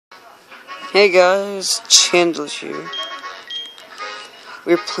Hey guys, Chandler here.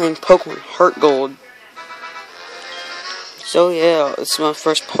 We're playing Pokemon Heart Gold. So yeah, it's my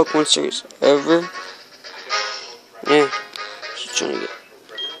first Pokemon series ever. Yeah, just trying to get.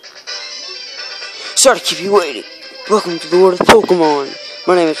 Sorry to keep you waiting. Welcome to the world of Pokemon.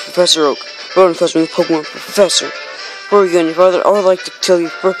 My name is Professor Oak. Welcome to the Pokemon Professor. Before we go any further, I would like to tell you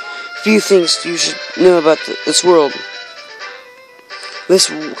a few things you should know about this world. This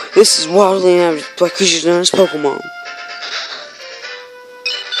is wildly inhabited by creatures known as Pokemon.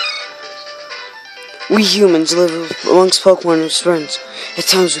 We humans live amongst Pokemon as friends. At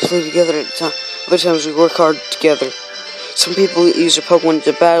times we play together, other times we work hard together. Some people use their Pokemon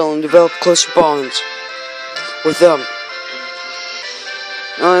to battle and develop closer bonds with them.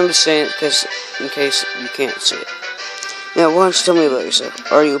 I'm just saying it because, in case you can't see it. Now, why don't you tell me about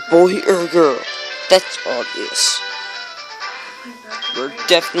yourself? Are you a boy or a girl? That's obvious. You're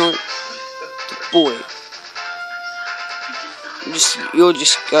definitely the boy.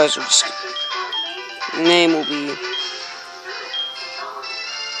 Guys will just. Name will be.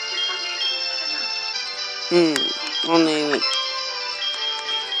 I'll name it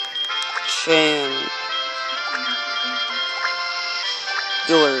Chandler.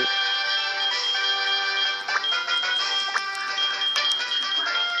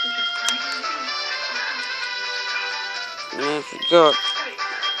 I forgot.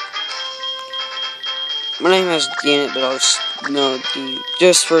 My name has D in it, but I'll just D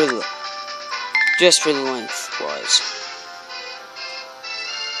just for the lengthwise.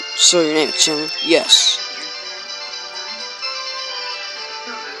 So your name is Chandler? Yes.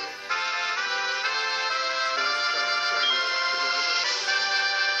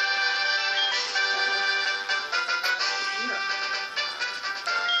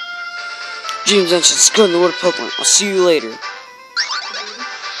 James Ensign, let's go in the world of Pokemon. I'll see you later.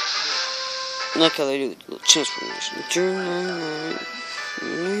 I like how they do the little transformation.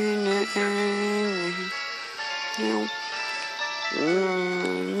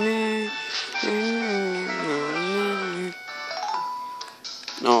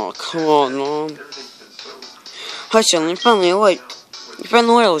 Oh, come on, Mom. Hi, Chandler. Your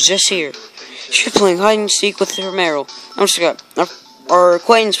friendly whale was just here. She's playing hide and seek with her Meryl. I just forgot. Our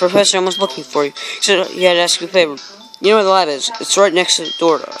acquaintance Professor was looking for you. So he had to ask you a favor. You know where the lab is? It's right next to the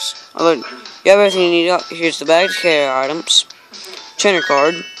door to us. I learned. You have everything you need. Here's the bag to carry items, trainer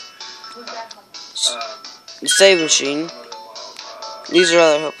card, the save machine. These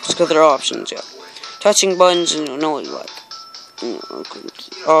are other options. Yeah, touching buttons and know what you like.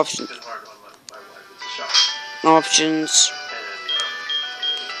 Options.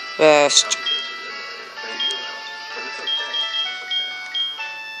 Fast.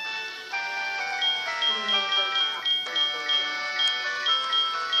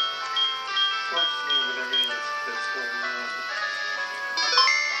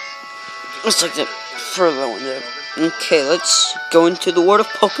 Looks like that further one there. Okay, let's go into the world of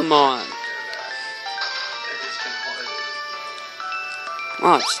Pokemon.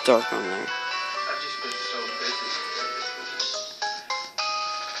 Oh, it's dark on there.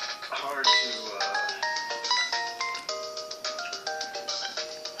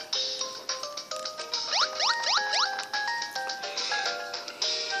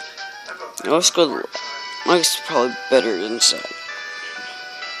 Now let's go. I guess it's probably better inside.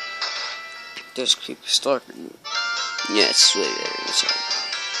 Just keep stalking. Yeah, it's way better inside.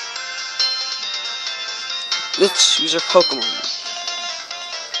 Let's use our Pokemon.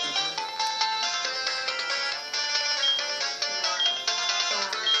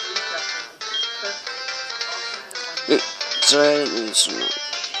 Sorry, I didn't read this one.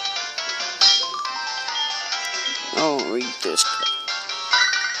 I won't read this.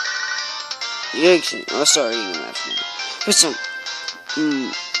 Oh, sorry, you can laugh now. Here's some.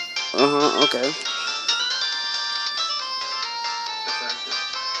 Okay.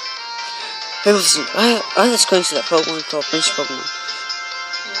 Hey, listen, I had this acquaintance to that Pokemon called Prince Pokemon.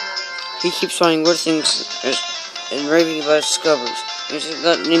 He keeps finding weird things and raving about his discoveries. I just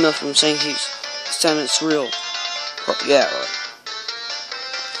got an email from him saying this time it's real. Yeah, right.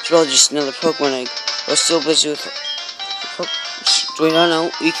 It's probably just another Pokemon egg. I was still busy with wait, I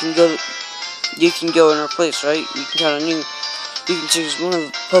know. You can go in our place, right? You can count on you. You can choose one of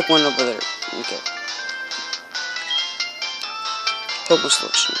the Pokemon over there. Okay. Pokemon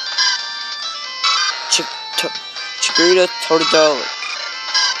selection. Chikorita, Totodile.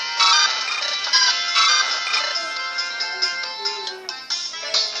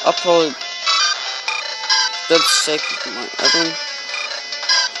 I'll probably. That's sick. I don't.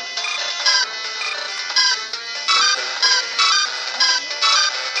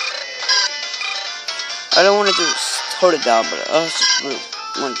 I don't want to do it totally down, but I also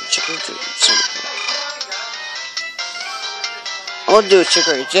want to check it. I want to do a chick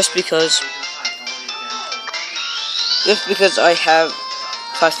rate just because I have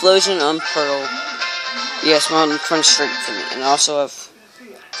 5 flosion on pearl. Yes, mountain crunch straight for me, and I also have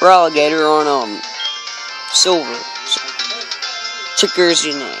for alligator on silver. So, Chicker's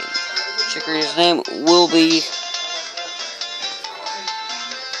name. Chicker's name will be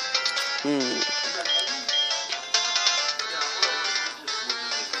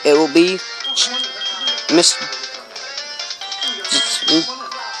it will be Miss.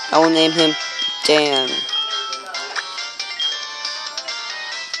 I will name him Dan.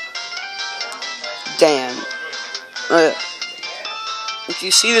 Dan. If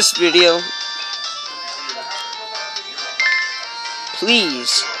you see this video,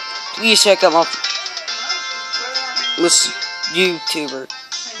 please check out this YouTuber.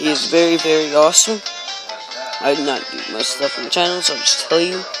 He is very, very awesome. I do not do much stuff on the channel, so I'll just tell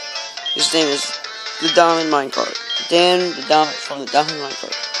you. His name is the Diamond Minecart. Dan the Diamond from the Diamond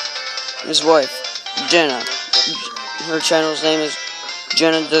Minecart. His wife, Jenna. Her channel's name is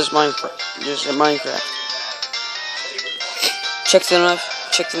Jenna Does Minecraft. Just a Minecraft. Check them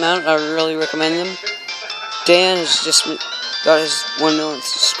out. I really recommend them. Dan has just got his 1 million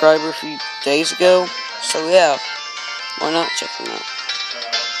subscriber a few days ago. So yeah, why not check them out?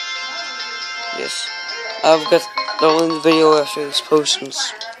 Yes, I've got the link in the video after this postings.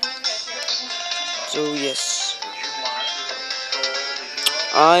 So yes,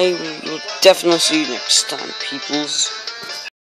 I will definitely see you next time, peoples.